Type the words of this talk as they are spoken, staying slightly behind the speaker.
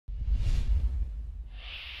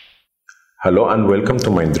Hello and welcome to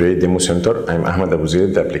Mindray Demo Center. I'm Ahmed Abu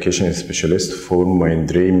Zaid, the application specialist for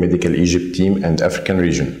Mindray Medical Egypt team and African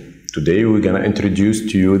region. Today we're gonna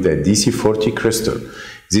introduce to you the DC40 Crystal.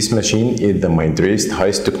 This machine is the Mindray's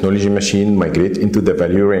highest technology machine migrate into the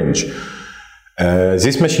value range.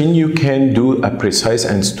 This machine you can do a precise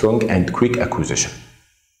and strong and quick acquisition.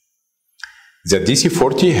 The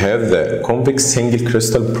DC40 have the convex single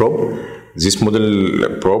crystal probe. This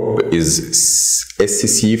model probe is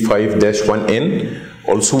SCC5-1N.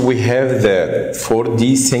 Also we have the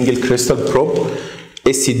 4D single crystal probe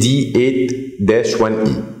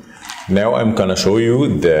SCD8-1E. Now I'm gonna show you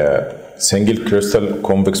the single crystal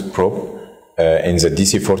convex probe in the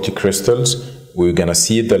DC40 crystals. We're gonna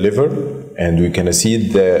see the liver and we're gonna see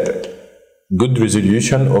the good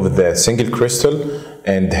resolution of the single crystal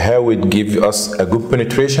and how it gives us a good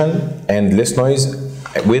penetration and less noise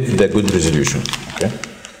with the good resolution. Okay.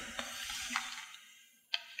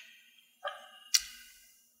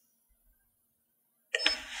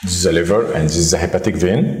 This is the liver and this is the hepatic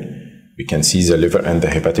vein. We can see the liver and the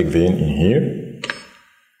hepatic vein in here.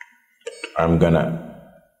 I'm gonna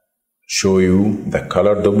show you the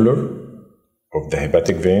color Doppler of the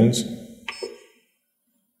hepatic veins.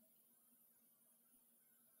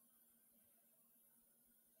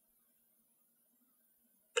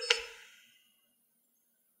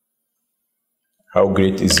 How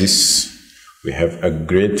great is this? We have a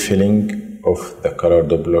great feeling of the color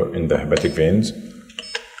Doppler in the hepatic veins.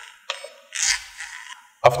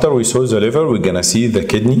 After we saw the liver, we're gonna see the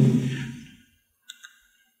kidney.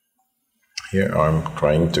 Here I'm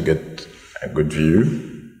trying to get a good view.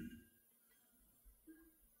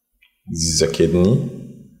 This is the kidney.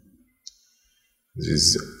 This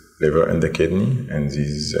is liver and the kidney, and this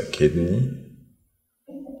is the kidney.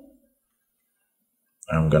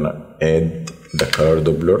 I'm gonna add the color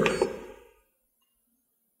Doppler.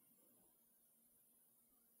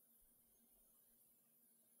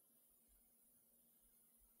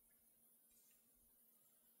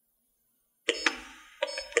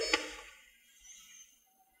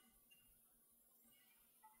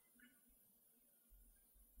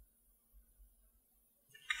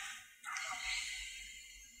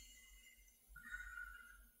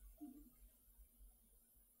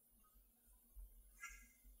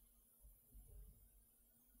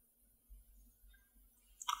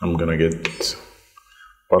 I'm gonna get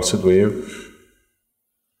pulsed wave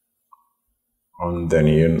on the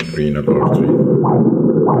near renal artery.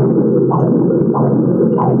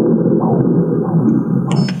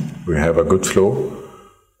 We have a good flow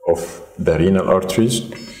of the renal arteries.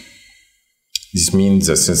 This means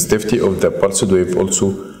the sensitivity of the pulsed wave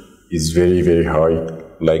also is very, very high,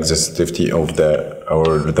 like the sensitivity of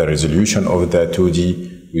the resolution of the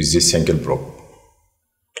 2D with this single probe.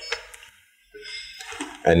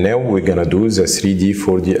 And now we're gonna do the 3D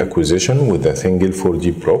 4D acquisition with a single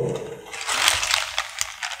 4D probe.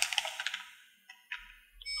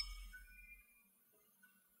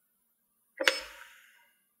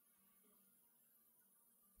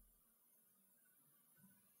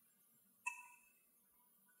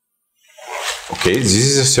 Okay, this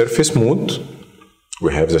is the surface mode.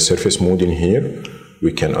 We have the surface mode in here.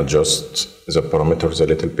 We can adjust the parameters a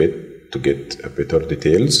little bit to get a better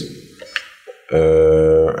details.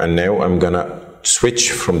 And now I'm gonna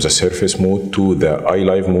switch from the surface mode to the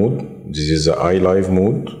iLive mode. This is the iLive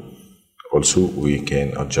mode. Also, we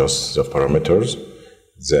can adjust the parameters.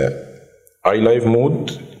 The iLive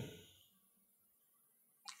mode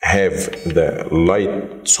have the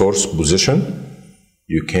light source position.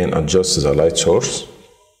 You can adjust the light source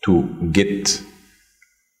to get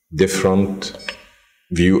different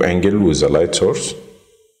view angle with the light source,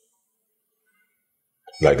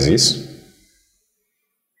 like this.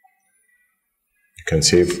 You can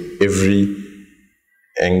save every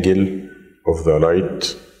angle of the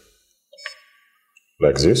light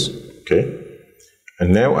like this, okay?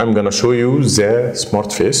 And now I'm gonna show you the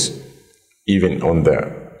smart face, even on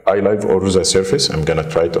the iLive or the surface. I'm gonna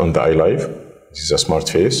try it on the iLive. This is a smart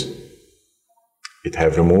face. It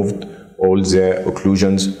have removed all the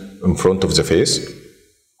occlusions in front of the face.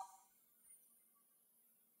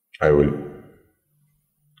 I will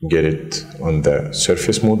get it on the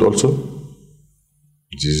surface mode also.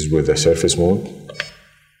 This is with the surface mode.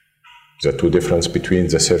 The two difference between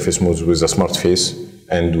the surface mode with the smart face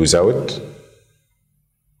and without.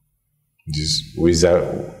 This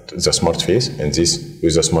without the smart face and this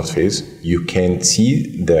with the smart face. You can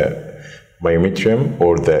see the myometrium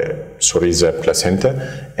or the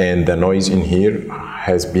placenta, and the noise in here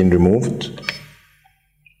has been removed.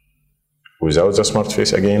 Without the smart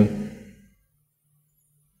face again,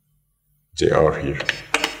 they are here.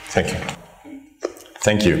 Thank you.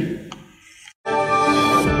 Thank you.